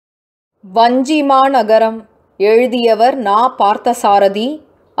வஞ்சி மாநகரம். எழுதியவர் na.parthasarathy.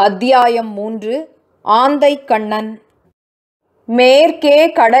 அத்தியாயம் 3. ஆந்தை கண்ணன். மேற்கே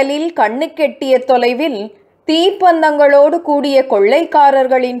கடலில் கண்ணுக்கெட்டிய தொலைவில் தீப்பந்தங்களோடு கூடிய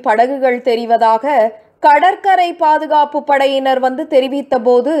கொள்ளைக்காரர்களின் படகுகள் தெரிவதாக கடற்கரை பாதுகாப்பு படையினர் வந்து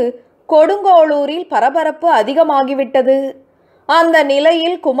தெரிவித்தபோது கொடுங்கோளூரில் பரபரப்பு அதிகமாகிவிட்டது. அந்த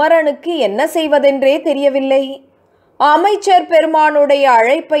நிலையில் குமரனுக்கு என்ன செய்வதென்றே தெரியவில்லை. அமைச்சர் பெருமானுடைய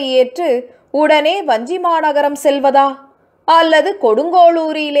அழைப்பை ஏற்று உடனே வஞ்சி மாநகரம் செல்வதா, அல்லது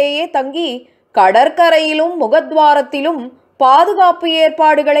கொடுங்கோளூரிலேயே தங்கி கடற்கரையிலும் முகத்வாரத்திலும் பாதுகாப்பு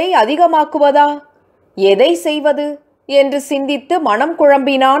ஏற்பாடுகளை அதிகமாக்குவதா, எதை செய்வது என்று சிந்தித்து மனம்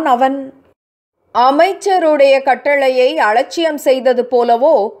குழம்பினான் அவன். அமைச்சருடைய கட்டளையை அலட்சியம் செய்தது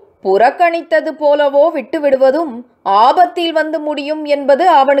போலவோ புறக்கணித்தது போலவோ விட்டுவிடுவதும் ஆபத்தில் வந்து முடியும் என்பது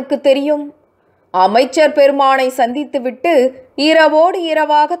அவனுக்கு தெரியும். அமைச்சர் பெருமானை சந்தித்துவிட்டு இரவோடு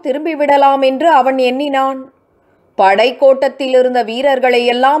இரவாக திரும்பிவிடலாம் என்று அவன் எண்ணினான். படைக்கோட்டத்தில் இருந்த வீரர்களை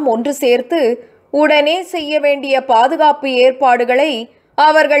எல்லாம் ஒன்று சேர்த்து உடனே செய்ய வேண்டிய பாதுகாப்பு ஏற்பாடுகளை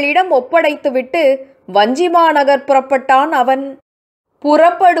அவர்களிடம் ஒப்படைத்துவிட்டு வஞ்சி மாநகர் புறப்பட்டான் அவன்.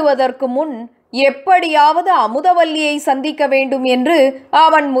 புறப்படுவதற்கு முன் எப்படியாவது அமுதவல்லியை சந்திக்க வேண்டும் என்று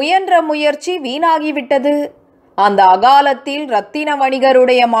அவன் முயன்ற முயற்சி வீணாகிவிட்டது. அந்த அகாலத்தில் இரத்தின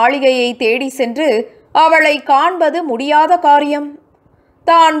வணிகருடைய மாளிகையை தேடி சென்று அவளை காண்பது முடியாத காரியம்.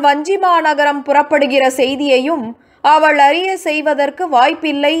 தான் வஞ்சி மாநகரம் புறப்படுகிற செய்தியையும் அவள் அறிய செய்வதற்கு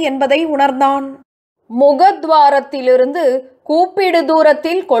வாய்ப்பில்லை என்பதை உணர்ந்தான். முகத்வாரத்திலிருந்து கூப்பிடு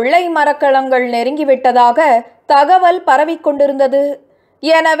தூரத்தில் கொள்ளை மரக்கலங்கள் நெருங்கிவிட்டதாக தகவல் பரவிக்கொண்டிருந்தது.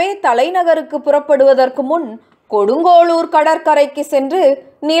 எனவே தலைநகருக்கு புறப்படுவதற்கு முன் கொடுங்கோளூர் கடற்கரைக்கு சென்று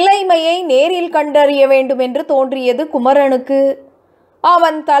நிலைமையை நேரில் கண்டறிய வேண்டும் என்று தோன்றியது குமரனுக்கு.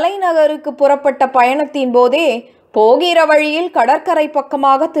 அவன் தலைநகருக்கு புறப்பட்ட பயணத்தின் போதே போகிற வழியில் கடற்கரை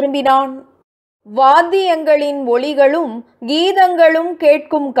பக்கமாக திரும்பினான். வாத்தியங்களின் ஒலிகளும் கீதங்களும்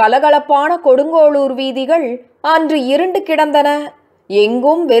கேட்கும் கலகலப்பான கொடுங்கோளூர் வீதிகள் அன்று இருண்டு கிடந்தன.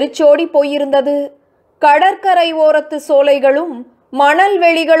 எங்கும் வெறிச்சோடி போயிருந்தது. கடற்கரை ஓரத்து சோலைகளும் மணல்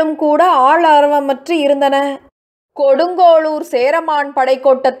வெளிகளும் கூட ஆளரவமற்று இருந்தன. கொடுங்கோளூர் சேரமான்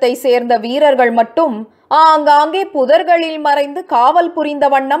படைக்கோட்டத்தை சேர்ந்த வீரர்கள் மட்டும் ஆங்காங்கே புதர்களில் மறைந்து காவல் புரிந்த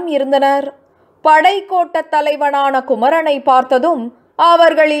வண்ணம் இருந்தனர். படைக்கோட்ட தலைவனான குமரனை பார்த்ததும்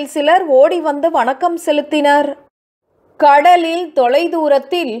அவர்களில் சிலர் ஓடி வந்து வணக்கம் செலுத்தினர். கடலில்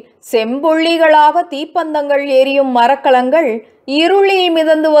தொலைதூரத்தில் செம்புள்ளிகளாக தீப்பந்தங்கள் எரியும் மரக்கலங்கள் இருளில்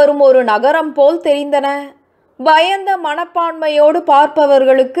மிதந்து வரும் ஒரு நகரம் போல் தெரிந்தன. பயந்த மனப்பான்மையோடு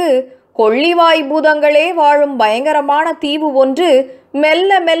பார்ப்பவர்களுக்கு கொள்ளிவாய் பூதங்களே வாழும் பயங்கரமான தீவு ஒன்று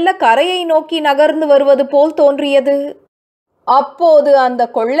மெல்ல மெல்ல கரையை நோக்கி நகர்ந்து வருவது போல் தோன்றியது. அப்போது அந்த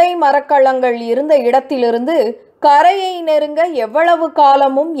கொள்ளை மரக்கலங்கள் இருந்த இடத்திலிருந்து கரையை நெருங்க எவ்வளவு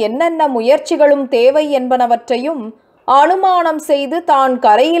காலமும் என்னென்ன முயற்சிகளும் தேவை என்பனவற்றையும் அனுமானம் செய்து தான்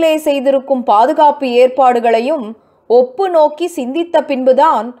கரையிலே செய்திருக்கும் பாதுகாப்பு ஏற்பாடுகளையும் ஒப்பு நோக்கி சிந்தித்த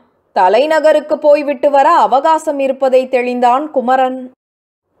பின்புதான் தலைநகருக்கு போய்விட்டு வர அவகாசம் இருப்பதை தெளிந்தான் குமரன்.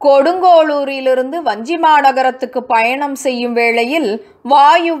 கொடுங்கோளூரிலிருந்து வஞ்சி மாநகரத்துக்கு பயணம் செய்யும் வேளையில்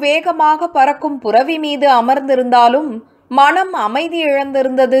வாயு வேகமாக பறக்கும் புரவி மீது அமர்ந்திருந்தாலும் மனம் அமைதி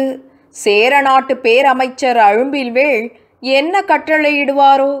இழந்திருந்தது. சேர நாட்டு பேரமைச்சர் அழும்பில்வேல் என்ன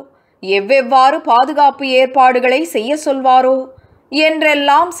கட்டளையிடுவாரோ, எவ்வெவ்வாறு பாதுகாப்பு ஏற்பாடுகளை செய்ய சொல்வாரோ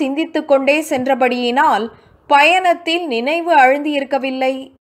என்றெல்லாம் சிந்தித்து கொண்டே சென்றபடியினால் பயணத்தில் நினைவு அழுந்தியிருக்கவில்லை.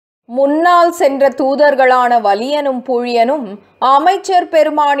 முன்னால் சென்ற தூதர்களான வலியனும் பூழியனும் அமைச்சர்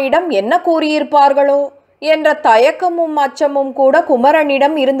பெருமானிடம் என்ன கூறியிருப்பார்களோ என்ற தயக்கமும் அச்சமும் கூட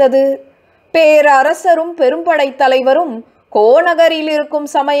குமரனிடம் இருந்தது. பேரரசரும் பெரும்படை தலைவரும் கோநகரில் இருக்கும்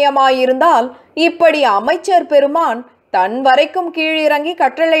சமயமாயிருந்தால் இப்படி அமைச்சர் பெருமான் தன் வரைக்கும் கீழிறங்கி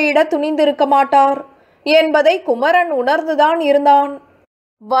கட்டளையிட துணிந்திருக்க மாட்டார் என்பதை குமரன் உணர்ந்துதான் இருந்தான்.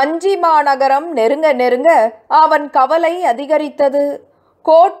 வஞ்சி மாநகரம் நெருங்க நெருங்க அவன் கவலை அதிகரித்தது.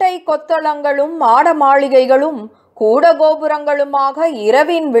 கோட்டை கொத்தளங்களும் மாட மாளிகைகளும் கூட கோபுரங்களுமாக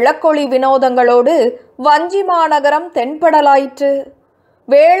இரவின் விளக்கொளி வினோதங்களோடு வஞ்சி மாநகரம் தென்படலாயிற்று.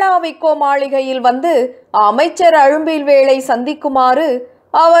 வேளாவிக்கோ மாளிகையில் வந்து அமைச்சர் அழும்பில்வேலை சந்திக்குமாறு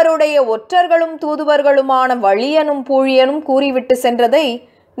அவருடைய ஒற்றர்களும் தூதுவர்களுமான வலியனும் பூழியனும் கூறிவிட்டு சென்றதை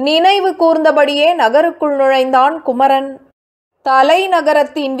நினைவு கூர்ந்தபடியே நகருக்குள் நுழைந்தான் குமரன்.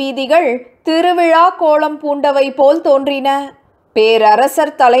 தலைநகரத்தின் வீதிகள் திருவிழா கோலம் பூண்டவை போல் தோன்றின.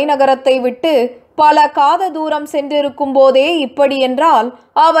 பேரரசர் தலைநகரத்தை விட்டு பல காத தூரம் சென்றிருக்கும் போதே இப்படி என்றால்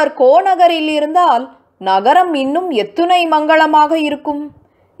அவர் கோநகரில் இருந்தால் நகரம் இன்னும் எத்துணை மங்களமாக இருக்கும்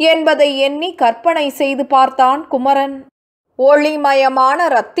என்பதை எண்ணி கற்பனை செய்து பார்த்தான் குமரன். ஒளிமயமான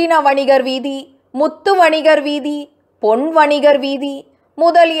இரத்தின வணிகர் வீதி, முத்து வணிகர் வீதி, பொன் வணிகர் வீதி,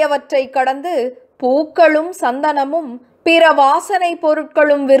 முதலியவற்றை கடந்து பூக்களும் சந்தனமும் பிற வாசனை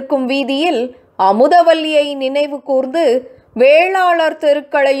பொருட்களும் விற்கும் வீதியில் அமுதவல்லியை நினைவு கூர்ந்து வேளாளர்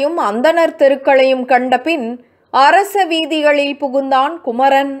தெருக்களையும் அந்தணர் தெருக்களையும் கண்டபின் அரச வீதிகளில் புகுந்தான்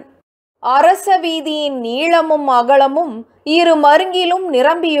குமரன். அரச வீதியின் நீளமும் அகலமும் இரு மருங்கிலும்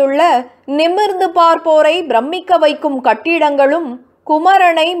நிரம்பியுள்ள நிமிர்ந்து பார்ப்போரை பிரமிக்க வைக்கும் கட்டிடங்களும்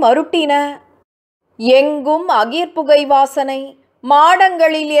குமரனை மருட்டின. எங்கும் அகிர்புகை வாசனை,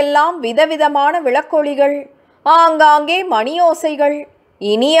 மாடங்களில் எல்லாம் விதவிதமான விளக்கொளிகள், ஆங்காங்கே மணியோசைகள்,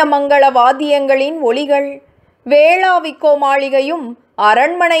 இனிய மங்கள வாத்தியங்களின் ஒளிகள். வேளாவிக்கோ மாளிகையும்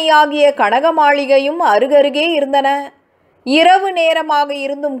அரண்மனையாகிய கனக மாளிகையும் அருகருகே இருந்தன. இரவு நேரமாக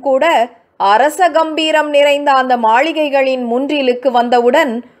இருந்தும் கூட அரச கம்பீரம் நிறைந்த அந்த மாளிகைகளின் முன்றிலுக்கு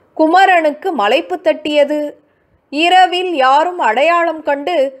வந்தவுடன் குமரனுக்கு மலைப்பு தட்டியது. இரவில் யாரும் அடையாளம்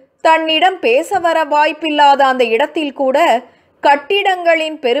கண்டு தன்னிடம் பேச வர வாய்ப்பில்லாத அந்த இடத்தில் கூட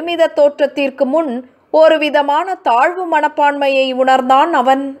கட்டிடங்களின் பெருமித தோற்றத்திற்கு முன் ஒரு விதமான தாழ்வு மனப்பான்மையை உணர்ந்தான்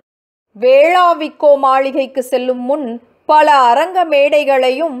அவன். வேளாவிக்கோ மாளிகைக்கு செல்லும் முன் பல அரங்க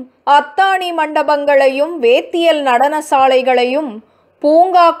மேடைகளையும் அத்தாணி மண்டபங்களையும் வேத்தியல் நடன சாலைகளையும்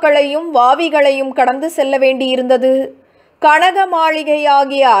பூங்காக்களையும் வாவிகளையும் கடந்து செல்ல வேண்டியிருந்தது. கனக மாளிகை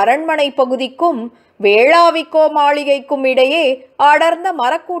ஆகிய அரண்மனை பகுதிக்கும் வேளாவிக்கோ மாளிகைக்கும் இடையே அடர்ந்த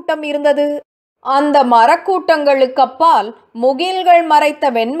மரக்கூட்டம் இருந்தது. அந்த மரக்கூட்டங்களுக்கு அப்பால் முகில்கள் மறைத்த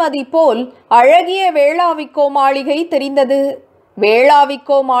வெண்மதி போல் அழகிய வேளாவிக்கோ மாளிகை தெரிந்தது.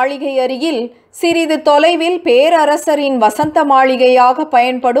 வேளாவிக்கோ மாளிகை அருகில் சிறிது தொலைவில் பேரரசரின் வசந்த மாளிகையாக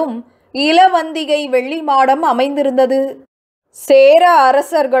பயன்படும் இளவந்திகை வெள்ளி மாடம் அமைந்திருந்தது. சேர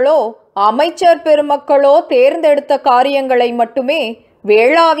அரசர்களோ அமைச்சர் பெருமக்களோ தேர்ந்தெடுத்த காரியங்களை மட்டுமே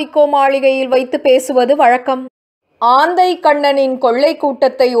வேளாவிக்கோ மாளிகையில் வைத்து பேசுவது வழக்கம். ஆந்தை கண்ணனின் கொள்ளை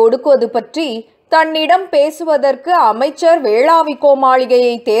கூட்டத்தை ஒடுக்குவது பற்றி தன்னிடம் பேசுவதற்கு அமைச்சர் வேளாவிக்கோ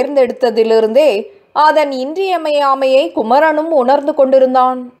மாளிகையை தேர்ந்தெடுத்ததிலிருந்தே அதன் இன்றியமையாமையை குமரனும் உணர்ந்து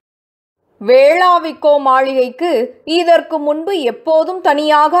கொண்டிருந்தான். வேளாவிக்கோ மாளிகைக்கு இதற்கு முன்பு எப்போதும்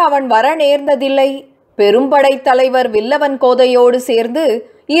தனியாக அவன் வர நேர்ந்ததில்லை. பெரும்படை தலைவர் வில்லவன் கோதையோடு சேர்ந்து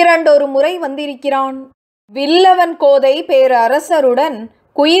 2 முறை வந்திருக்கிறான். வில்லவன் கோதை பேரரசருடன்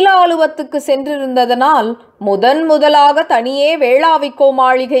குயிலாலுவத்துக்கு சென்றிருந்ததனால் முதலாக தனியே வேளாவிக்கோ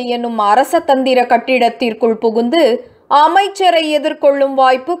மாளிகை என்னும் அரச தந்திர கட்டிடத்திற்குள் புகுந்து அமைச்சரை எதிர்கொள்ளும்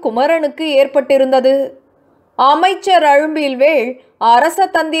வாய்ப்பு குமரனுக்கு ஏற்பட்டிருந்தது. அமைச்சர் அழும்பில்வேள் அரச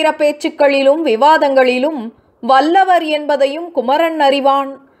தந்திர பேச்சுக்களிலும் விவாதங்களிலும் வல்லவர் என்பதையும் குமரன்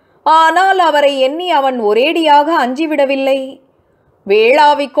அறிவான். ஆனால் அவரை எண்ணி அவன் ஒரேடியாக அஞ்சிவிடவில்லை.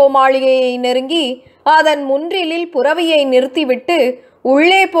 வேளாவிக்கோ மாளிகையை நெருங்கி அதன் முன்றிலில் புறவியை நிறுத்திவிட்டு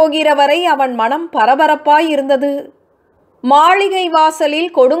உள்ளே போகிறவரை அவன் மனம் பரபரப்பாய் இருந்தது. மாளிகை வாசலில்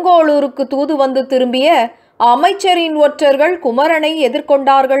கொடுங்கோளூருக்கு தூது வந்து திரும்பிய அமைச்சரின் ஒற்றர்கள் குமரனை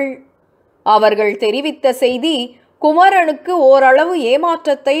எதிர்கொண்டார்கள். அவர்கள் தெரிவித்த செய்தி குமரனுக்கு ஓரளவு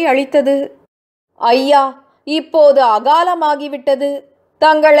ஏமாற்றத்தை அளித்தது. ஐயா, இப்போது அகாலமாகிவிட்டது.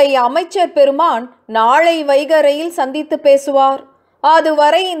 தங்களை அமைச்சர் பெருமான் நாளை வைகரையில் சந்தித்து பேசுவார்.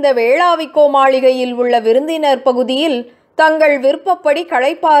 அதுவரை இந்த வேளாவிக்கோ மாளிகையில் உள்ள விருந்தினர் பகுதியில் தங்கள் விருப்பப்படி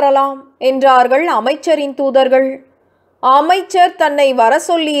களைப்பாறலாம் என்றார்கள் அமைச்சரின் தூதர்கள். அமைச்சர் தன்னை வர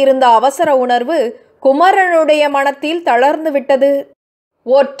சொல்லியிருந்த அவசர உணர்வு குமரனுடைய மனத்தில் தளர்ந்து விட்டது.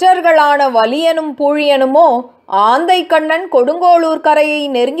 ஒற்றர்களான வலியனும் பூழியனுமோ ஆந்தை கண்ணன் கொடுங்கோளூர் கரையை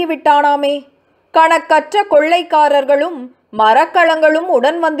நெருங்கிவிட்டானாமே. கணக்கற்ற கொள்ளைக்காரர்களும் மரக்கலங்களும்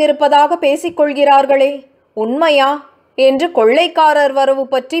உடன் வந்திருப்பதாக பேசிக்கொள்கிறார்களே, உண்மையா என்று கொள்ளைக்காரர் வரவு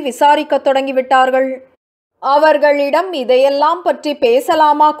பற்றி விசாரிக்க தொடங்கிவிட்டார்கள். அவர்களிடம் இதையெல்லாம் பற்றி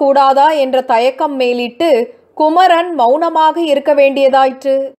பேசலாமா கூடாதா என்ற தயக்கம் மேலிட்டு குமரன் மௌனமாக இருக்க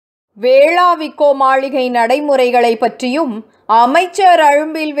வேண்டியதாயிற்று. வேளாவிக்கோ மாளிகை நடைமுறைகளை பற்றியும் அமைச்சர்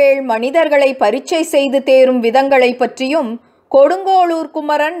அழும்பில்வேள் மனிதர்களை பரீட்சை செய்து தேரும் விதங்களை பற்றியும் கொடுங்கோளூர்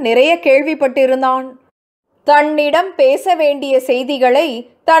குமரன் நிறைய கேள்விப்பட்டிருந்தான். தன்னிடம் பேச வேண்டிய செய்திகளை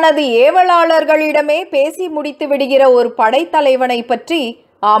தனது ஏவலாளர்களிடமே பேசி முடித்து விடுகிற ஒரு படைத்தலைவனை பற்றி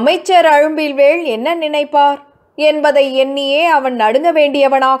அமைச்சர் அழும்பில்வேள் என்ன நினைப்பார் என்பதை எண்ணியே அவன் நடுங்க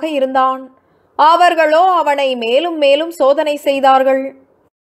வேண்டியவனாக இருந்தான். அவர்களோ அவனை மேலும் மேலும் சோதனை செய்தார்கள்.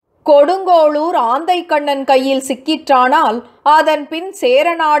 கொடுங்கோளூர் ஆந்தை கண்ணன் கையில் சிக்கிற்றானால் அதன் பின்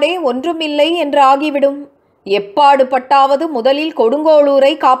சேரநாடே ஒன்றுமில்லை என்று ஆகிவிடும். எப்பாடு பட்டாவது முதலில்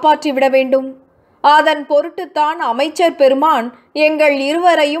கொடுங்கோளூரை காப்பாற்றிவிட வேண்டும். அதன் பொருட்டுத்தான் அமைச்சர் பெருமான் எங்கள்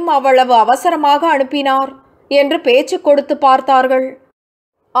இருவரையும் அவ்வளவு அவசரமாக அனுப்பினார் என்று பேச்சு கொடுத்து பார்த்தார்கள்.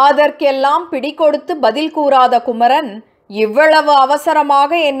 அதற்கெல்லாம் பிடிகொடுத்து பதில் கூறாத குமரன், இவ்வளவு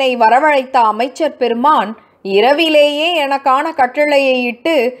அவசரமாக என்னை வரவழைத்த அமைச்சர் பெருமான் இரவிலேயே எனக்கான கட்டளையை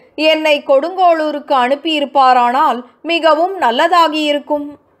இட்டு என்னை கொடுங்கோளூருக்கு அனுப்பியிருப்பாரானால் மிகவும் நல்லதாகியிருக்கும்.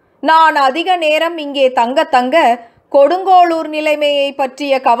 நான் அதிக நேரம் இங்கே தங்க கொடுங்கோளூர் நிலைமையை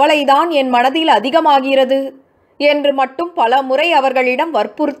பற்றிய கவலைதான் என் மனதில் அதிகமாகிறது என்று மட்டும் பல முறை அவர்களிடம்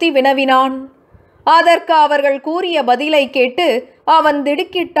வற்புறுத்தி வினவினான். அதற்கு அவர்கள் கூறிய பதிலை கேட்டு அவன்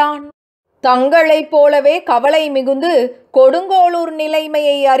திடுக்கிட்டான். தங்களைப் போலவே கவலை மிகுந்து கொடுங்கோளூர்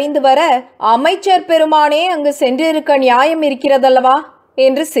நிலைமையை அறிந்து வர அமைச்சர் பெருமானே அங்கு சென்றிருக்க நியாயம் இருக்கிறதல்லவா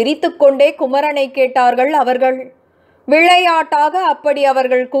என்று சிரித்துக்கொண்டே குமரனை கேட்டார்கள் அவர்கள். விளையாட்டாக அப்படி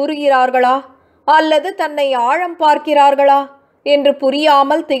அவர்கள் கூறுகிறார்களா அல்லது தன்னை ஆழம் பார்க்கிறார்களா என்று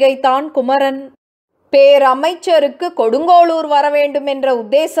புரியாமல் திகைத்தான் குமரன். பேரமைச்சருக்கு கொடுங்கோளூர் வர வேண்டும் என்ற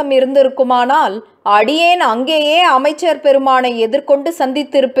உத்தேசம் இருந்திருக்குமானால் அடியேன் அங்கேயே அமைச்சர் பெருமானை எதிர்கொண்டு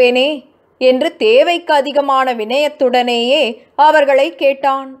சந்தித்திருப்பேனே என்று தேவைக்கு அதிகமான வினயத்துடனேயே அவர்களை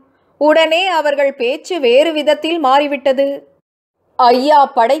கேட்டான். உடனே அவர்கள் பேச்சு வேறு விதத்தில் மாறிவிட்டது. ஐயா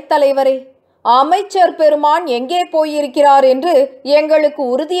படைத்தலைவரே, அமைச்சர் பெருமான் எங்கே போயிருக்கிறார் என்று எங்களுக்கு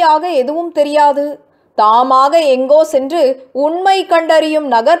உறுதியாக எதுவும் தெரியாது. தாமாக எங்கோ சென்று உண்மை கண்டறியும்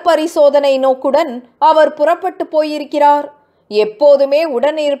நகர் பரிசோதனை நோக்குடன் அவர் புறப்பட்டு போயிருக்கிறார். எப்போதுமே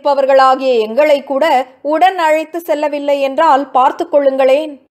உடன் இருப்பவர்களாகிய எங்களை கூட உடன் அழைத்து செல்லவில்லை என்றால் பார்த்து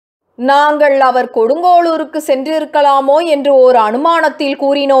கொள்ளுங்களேன். நாங்கள் அவர் கொடுங்கோளூருக்கு சென்றிருக்கலாமோ என்று ஒரு அனுமானத்தில்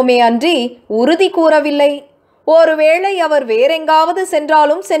கூறினோமே அன்றி உறுதி கூறவில்லை. ஒருவேளை அவர் வேறெங்காவது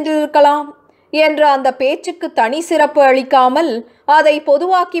சென்றாலும் சென்றிருக்கலாம் என்று அந்த பேச்சுக்கு தனி சிறப்பு அளிக்காமல் அதை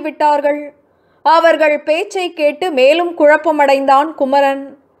பொதுவாக்கிவிட்டார்கள். அவர்கள் பேச்சை கேட்டு மேலும் குழப்பமடைந்தான் குமரன்.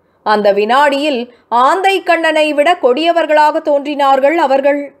 அந்த வினாடியில் ஆந்தை கண்ணனை விட கொடியவர்களாக தோன்றினார்கள்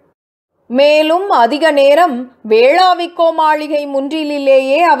அவர்கள். மேலும் அதிக நேரம் வேளாவிக்கோ மாளிகை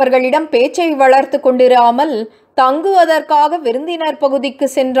முன்றிலேயே அவர்களிடம் பேச்சை வளர்த்து கொண்டிராமல் தங்குவதற்காக விருந்தினர் பகுதிக்கு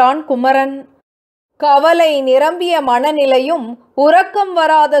சென்றான் குமரன். கவலை நிரம்பிய மனநிலையும் உறக்கம்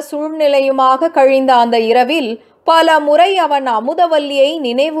வராத சூழ்நிலையுமாக கழிந்த அந்த இரவில் பல முறை அவன் அமுதவல்லியை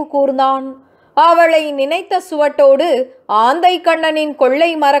நினைவு கூர்ந்தான். அவளை நினைத்த சுவட்டோடு ஆந்தை கண்ணனின்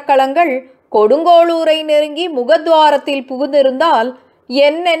கொள்ளை மரக்கலங்கள் கொடுங்கோளூரை நெருங்கி முகத்வாரத்தில் புகுந்திருந்தால்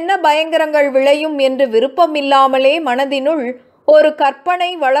என்னென்ன பயங்கரங்கள் விளையும் என்று விருப்பமில்லாமலே மனதினுள் ஒரு கற்பனை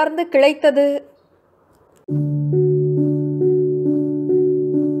வளர்ந்து கிளைத்தது.